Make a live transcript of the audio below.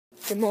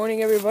Good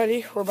morning,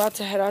 everybody. We're about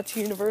to head out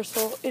to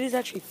Universal. It is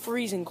actually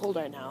freezing cold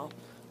right now.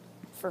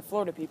 For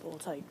Florida people,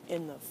 it's like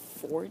in the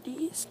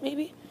 40s,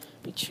 maybe?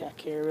 Let me check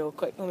here real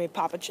quick. Let me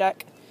pop a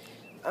check.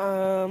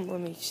 Let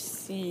me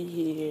see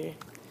here.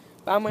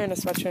 I'm wearing a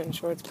sweatshirt and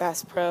shorts,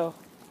 Bass Pro.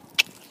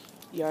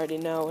 You already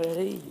know what it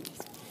is.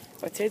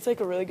 But today's like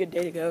a really good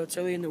day to go. It's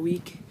early in the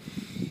week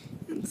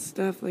and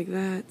stuff like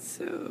that.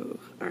 So,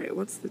 alright,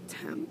 what's the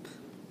temp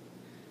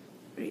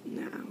right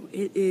now?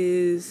 It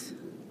is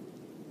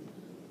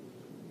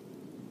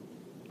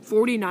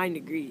 49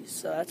 degrees,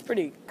 so that's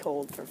pretty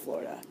cold for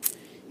Florida,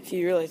 if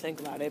you really think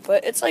about it.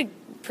 But it's like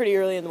pretty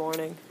early in the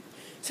morning.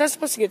 It's not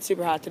supposed to get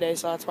super hot today,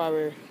 so that's why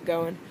we're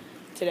going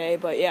today.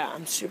 But yeah,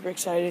 I'm super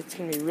excited. It's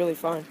gonna be really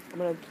fun.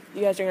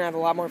 You guys are gonna have a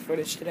lot more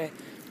footage today.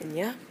 And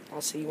yeah,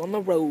 I'll see you on the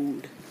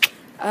road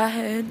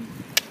ahead.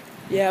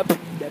 Yep.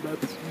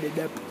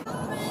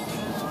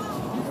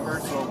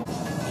 Universal.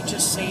 You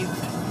just saved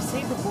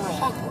the world.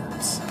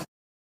 Hogwarts.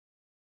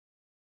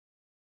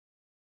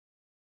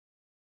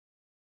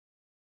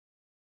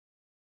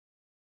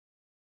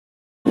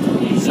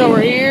 So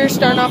we're here,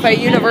 starting off at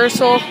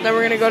Universal, then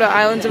we're going to go to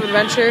Islands of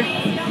Adventure.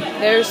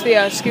 There's the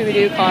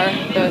Scooby-Doo car,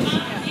 the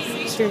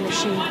stream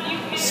machine.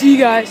 See you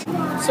guys.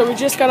 So we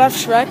just got off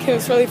Shrek, it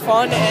was really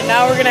fun, and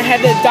now we're going to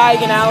head to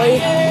Diagon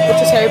Alley,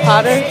 which is Harry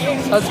Potter.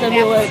 So it's going to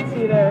be lit.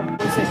 See you there.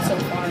 It's so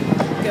fun.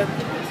 Good.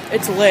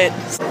 It's lit.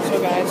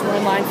 So guys, we're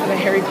in line for the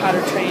Harry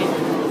Potter train.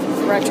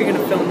 We're actually going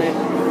to film it.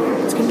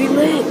 It's going to be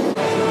lit.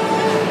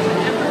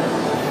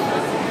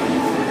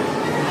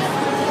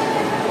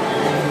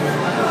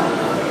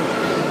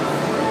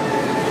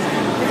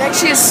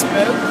 Actually, a smoke.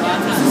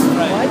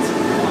 What?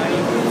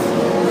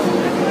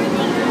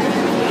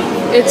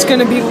 It's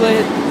gonna be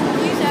lit.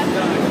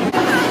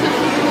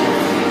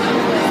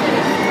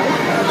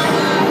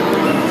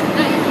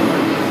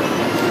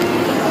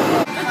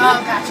 Oh,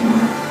 gotcha.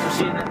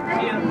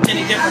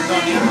 Any different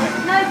going the other way?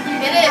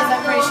 It is, I'm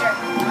pretty sure.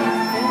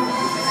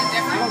 Is it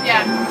different?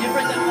 Yeah.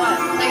 Different than what?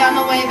 Like on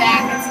the way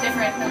back, it's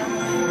different than on the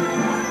way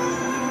back.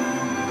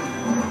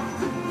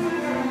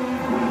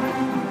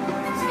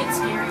 It's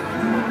scary.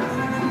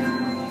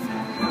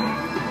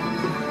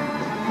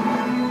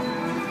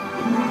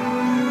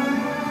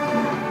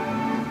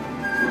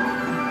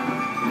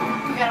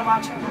 You gotta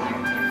watch over there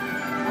too.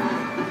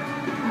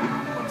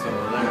 What's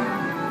over there?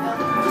 No,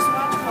 just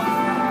watch both.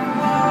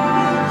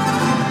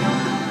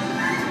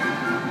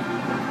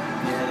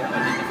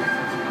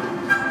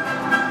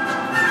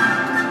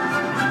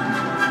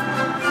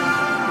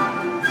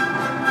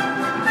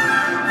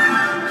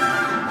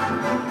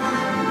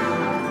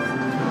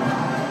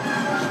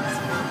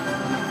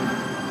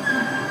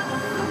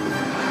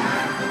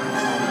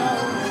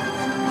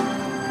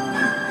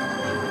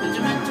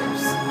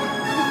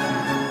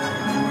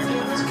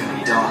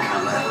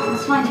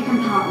 Let's find a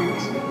compartment.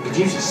 Could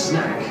use a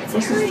snack.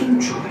 What's the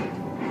food trolley?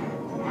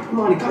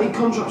 Hermione, can't you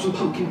conjure up some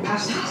pumpkin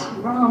pasties?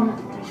 Ron,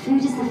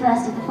 food is the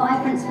first of the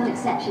 5 principal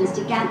exceptions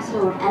to Gamp's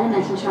law of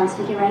elemental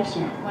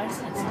transfiguration. Why does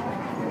that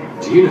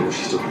sound? Do you know what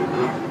she's talking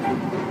about?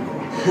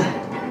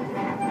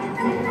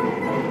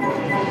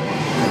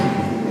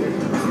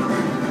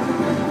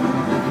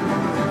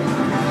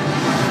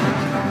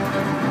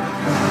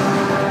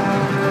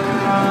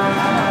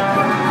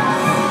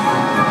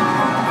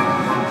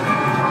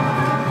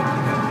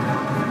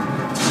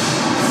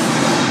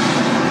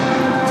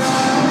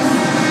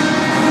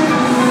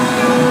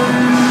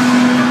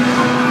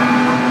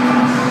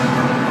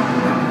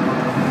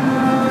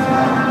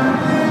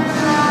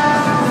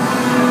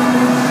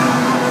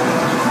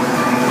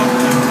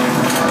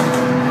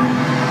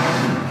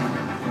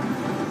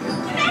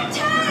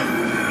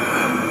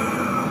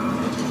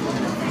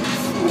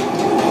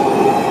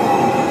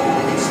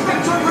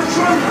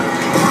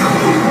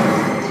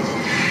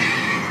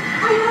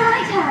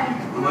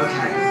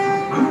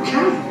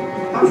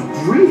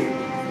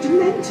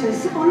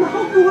 On the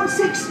Hogwarts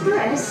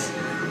Express.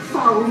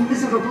 Foul,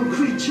 miserable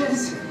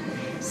creatures.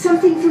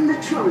 Something from the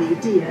trolley,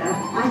 dear.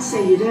 I'd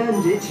say you'd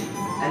earned it.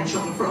 Any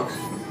chocolate frogs?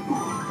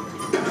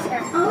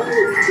 Oh,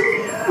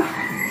 dear.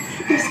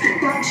 Best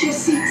get back to your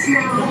seats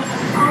now.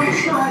 I'm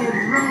sure I've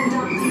rolled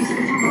up these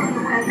little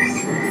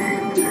runaways.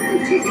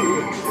 Don't take it.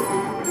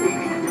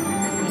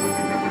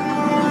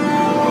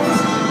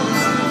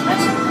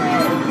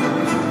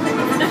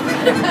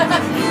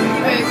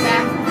 Wait,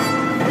 back.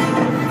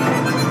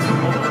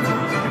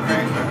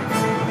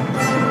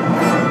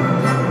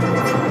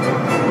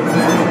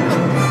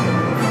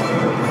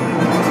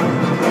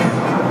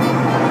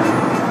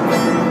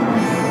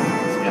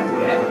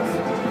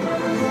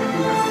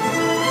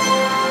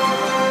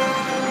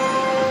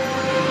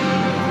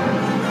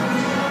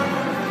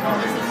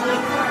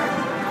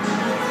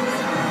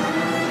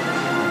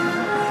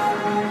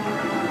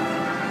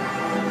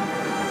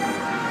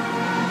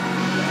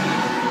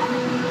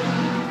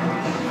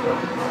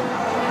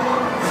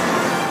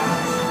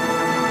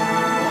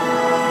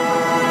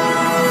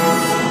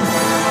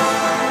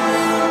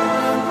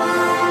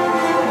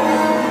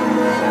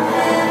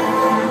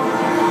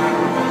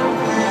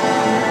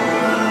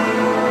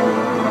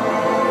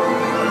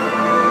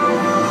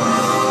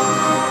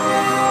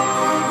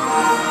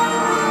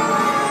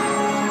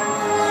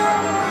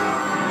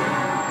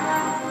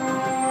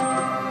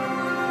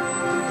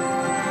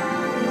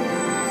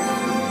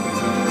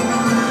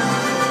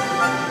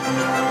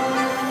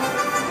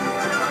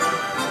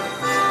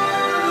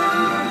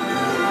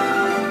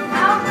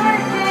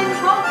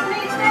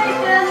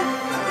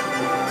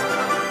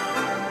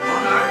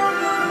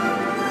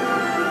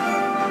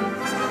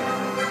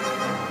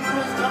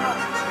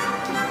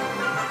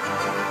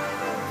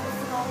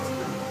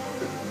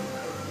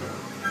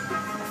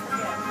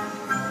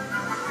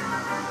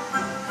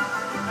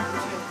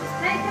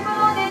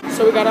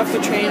 So we got off the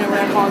train and we're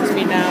at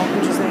Hogsmeade now,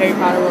 which is the Harry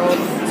Potter world.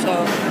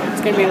 So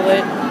it's gonna be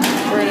lit.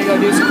 We're gonna go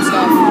do some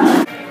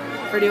stuff.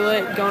 Pretty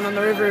lit, going on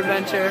the river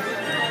adventure.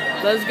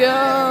 Let's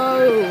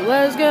go!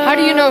 Let's go! How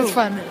do you know it's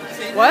fun?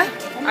 What?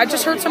 I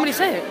just heard somebody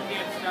say it.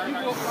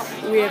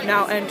 We have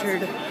now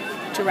entered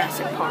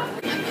Jurassic Park.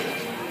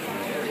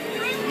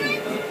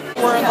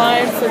 We're in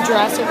line for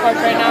Jurassic Park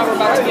right now. We're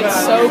about to get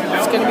soaked.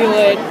 It's gonna be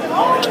lit.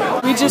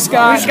 We just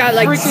got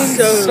like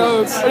freaking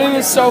soaked. But it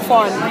was so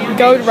fun.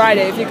 Go ride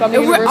it if you come to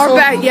Universal.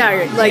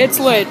 Like It's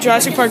lit.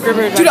 Jurassic Park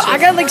River Adventure. dude, I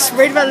got like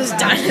sprayed by this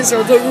dinosaur.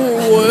 Like,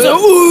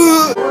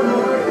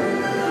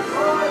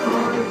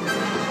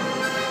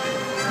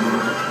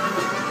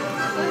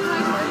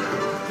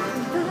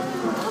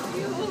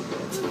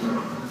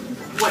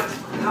 what? Wait,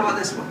 how about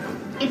this one?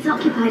 It's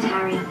occupied,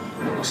 Harry.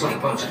 Looks like a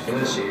bunch of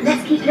glaciers.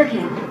 Let's keep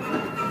looking.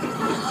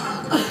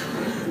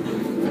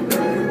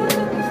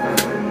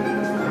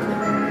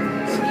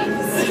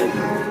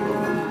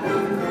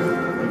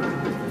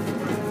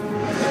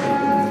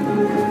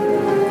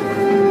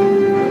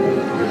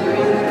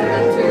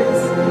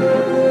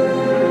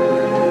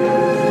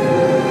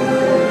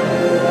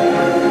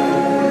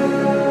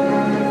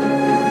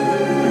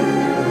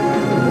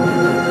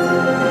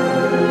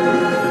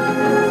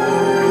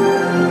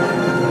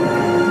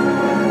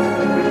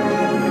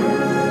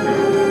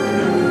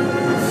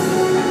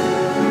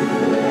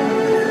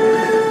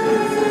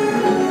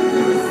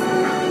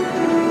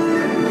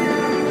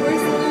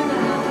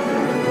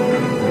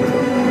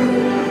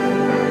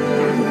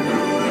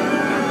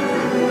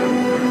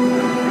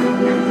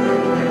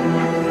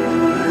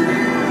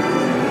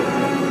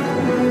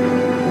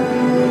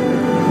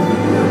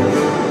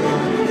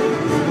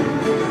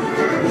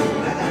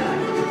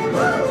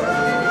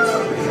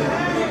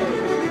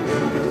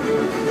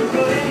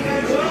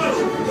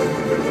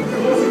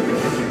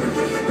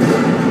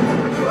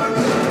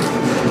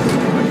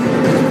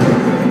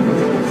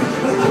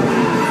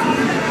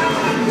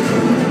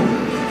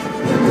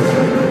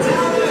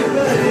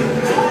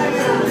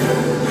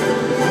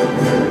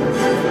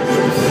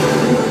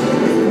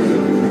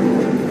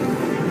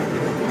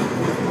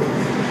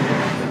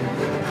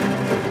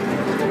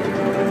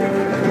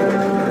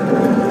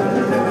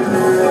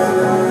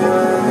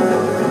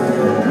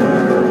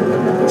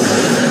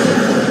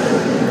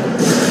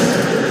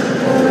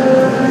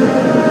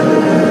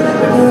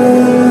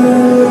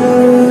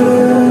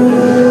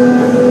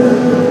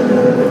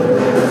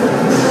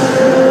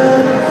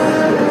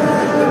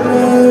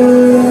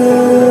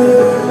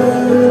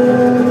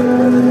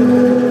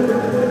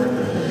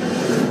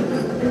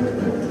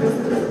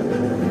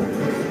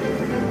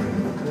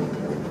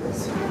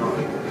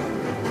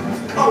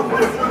 Oh,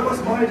 what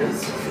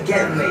spiders?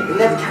 Forget them, mate. You'll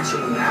never catch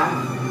them now.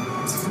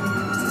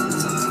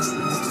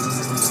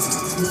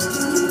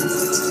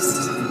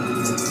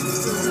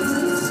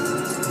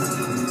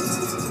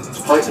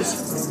 Spiders?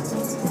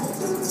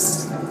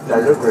 They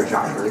look rich,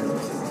 actually.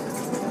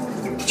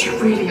 Did you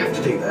really have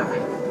to do that?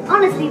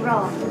 Honestly,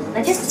 Rob,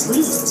 they're just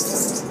sweet.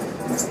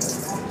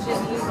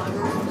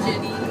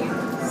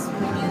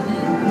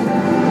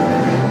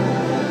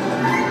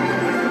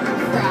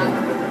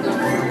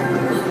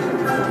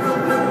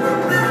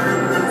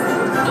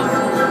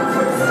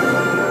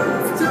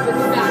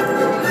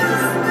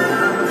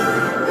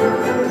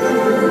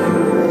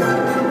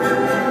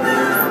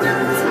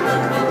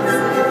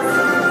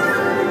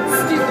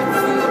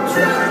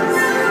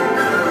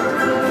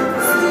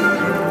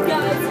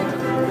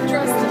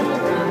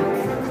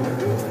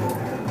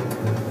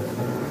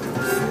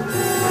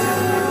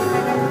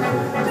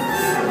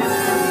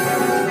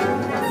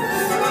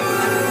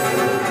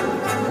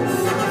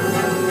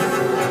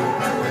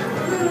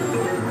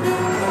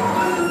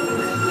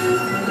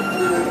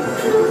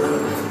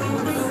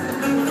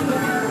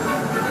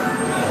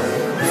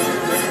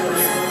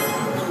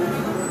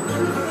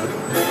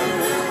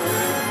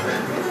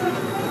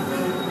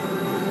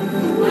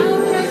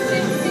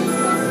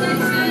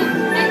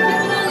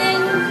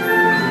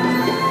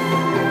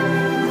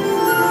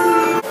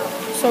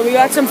 So we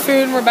got some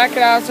food and we're back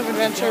at House of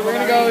Adventure. We're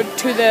gonna go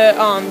to the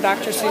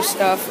Dr. Seuss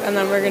stuff and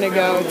then we're gonna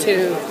go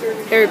to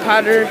Harry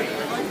Potter.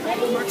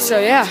 So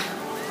yeah,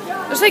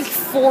 there's like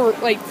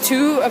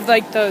two of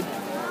like the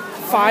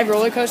 5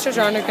 roller coasters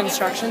are under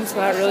construction, so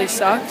that really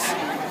sucks.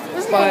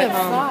 But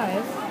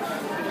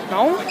 5.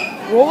 no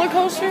roller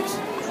coasters.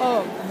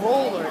 Oh,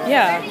 roller.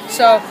 Yeah.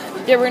 So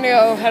yeah, we're gonna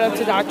go head up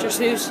to Dr.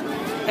 Seuss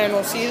and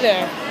we'll see you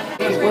there.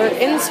 We're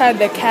inside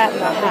the Cat in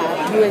the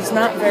Hat, who is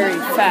not very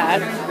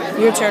fat.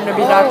 Your turn to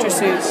be Dr.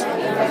 Seuss.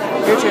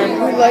 Your turn.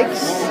 Who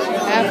likes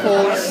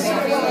apples,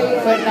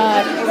 but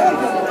not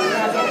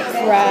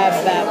crab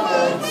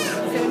apples?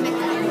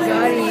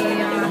 Got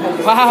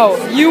him. Wow,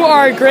 you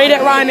are great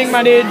at rhyming,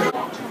 my dude.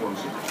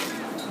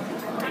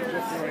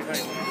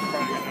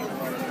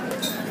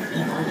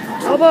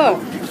 Elba,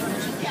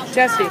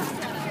 Jesse,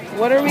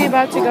 what are we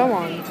about to go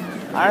on?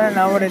 I don't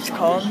know what it's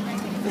called.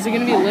 Is it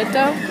gonna be lit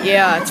though?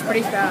 Yeah, it's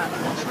pretty fast.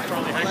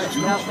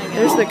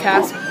 There's the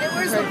cast.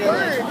 Where's the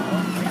bird?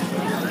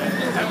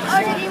 Oh,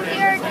 did you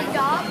hear the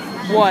dog?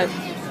 What?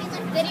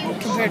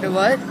 Compared to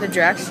what? The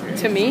Dragster?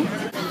 To me?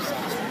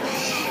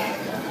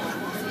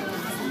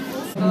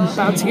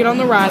 About to get on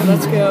the ride.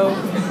 Let's go.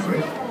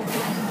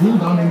 So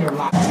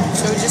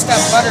we just got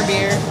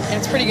butterbeer, and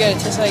it's pretty good.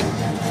 It's just like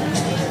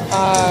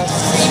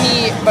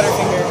creamy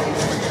Butterfinger.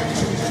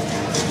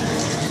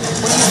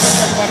 What do you think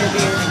of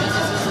butterbeer?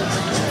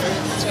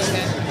 It's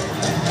okay.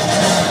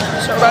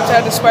 So we're about to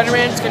have the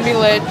Spider-Man. It's gonna be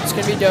lit. It's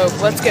gonna be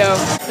dope. Let's go.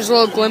 There's a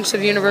little glimpse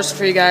of Universal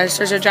for you guys.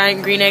 There's a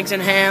giant green eggs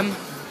and ham.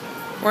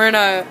 We're in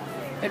a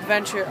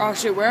adventure. Oh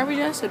shoot, where are we,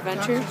 Jess?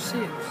 Adventure?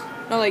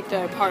 No, like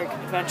the park.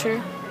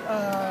 Adventure?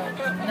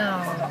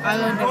 No.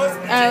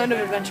 Island of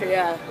Adventure,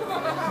 yeah.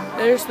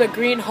 There's the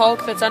Green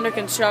Hulk that's under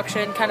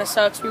construction. Kind of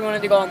sucks. We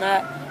wanted to go on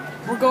that.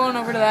 We're going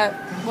over to that,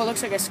 what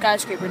looks like a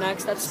skyscraper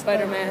next. That's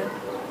Spider-Man.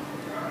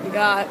 We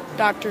got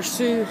Dr.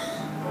 Seuss.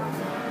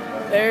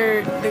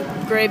 There, the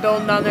gray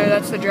building down there,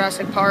 that's the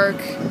Jurassic Park.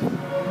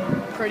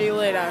 Pretty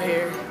lit out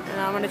here.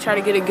 And I'm going to try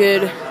to get a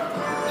good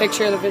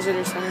picture of the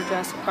visitor center,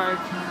 Jurassic Park.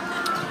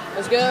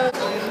 Let's go.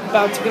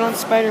 About to get on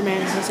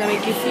Spider-Man. How does that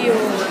make you feel?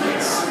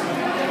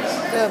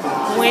 Good.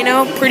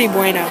 Bueno? Pretty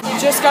bueno.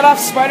 Just got off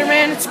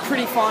Spider-Man. It's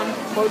pretty fun.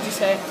 What would you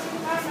say?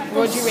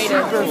 What would you rate it?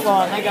 Super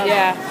fun. I got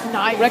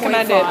 9.5.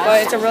 Recommend it,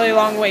 but it's a really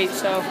long wait,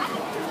 so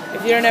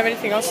if you don't have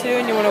anything else to do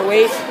and you want to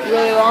wait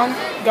really long,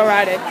 go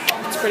ride it.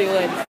 It's pretty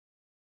lit.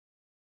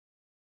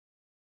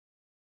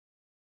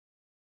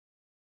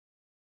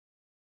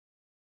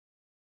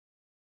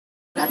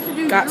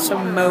 Got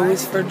some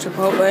Moe's for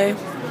Chipotle.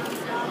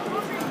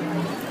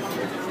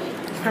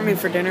 I mean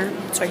for dinner.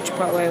 It's like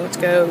Chipotle. Let's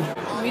go.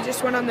 We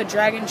just went on the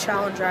Dragon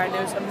Challenge ride and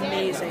it was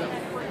amazing.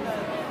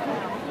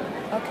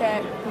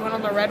 Okay, we went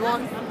on the red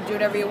one. Do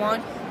whatever you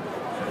want.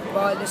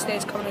 But this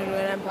day's coming to an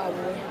end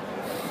probably.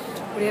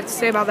 What do you have to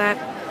say about that?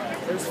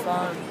 It was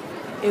fun.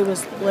 It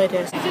was lit.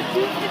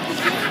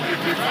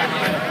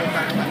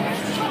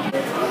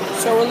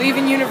 So we're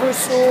leaving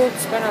Universal.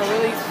 It's been a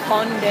really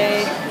fun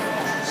day.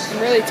 I'm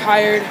really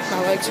tired.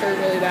 My legs hurt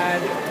really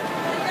bad.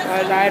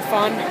 But I had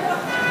fun.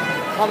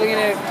 Probably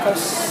gonna go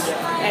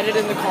edit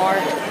in the car.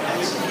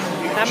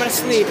 And I'm gonna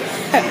sleep.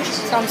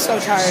 So I'm so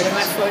tired and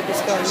my foot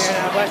is going there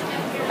now. But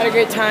had a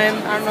great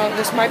time. I don't know.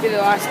 This might be the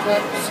last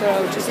clip.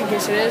 So just in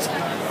case it is,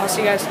 I'll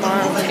see you guys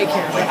tomorrow. Take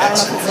care. But I don't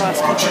know if it's the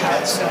last clip or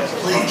not. So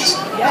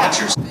yeah.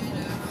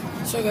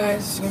 So guys,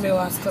 this is gonna be the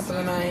last clip of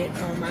the night.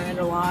 I had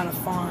a lot of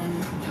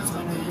fun. It's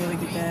been a really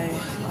good day.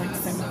 I'd like to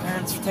thank my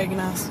parents for taking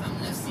us.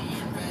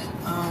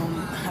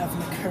 Having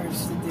the courage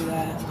to do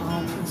that. It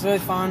was really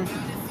fun.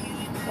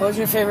 What was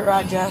your favorite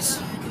ride,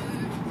 Jess?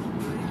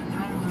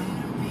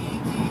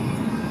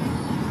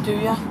 Do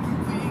ya?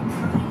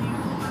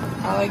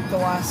 I like the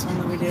last one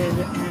that we did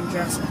in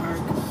Jurassic Park,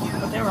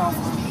 but they were all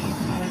fun.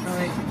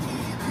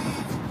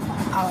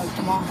 I liked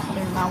them all.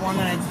 There's not one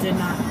that I did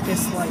not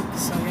dislike,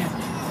 so yeah.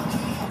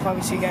 I'll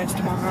probably see you guys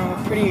tomorrow.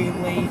 Pretty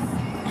late,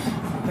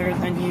 later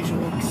than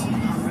usual, because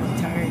I'm really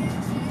tired.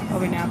 I'll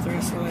be napped the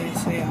rest of the way,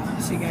 so yeah,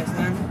 see you guys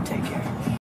then. Take care.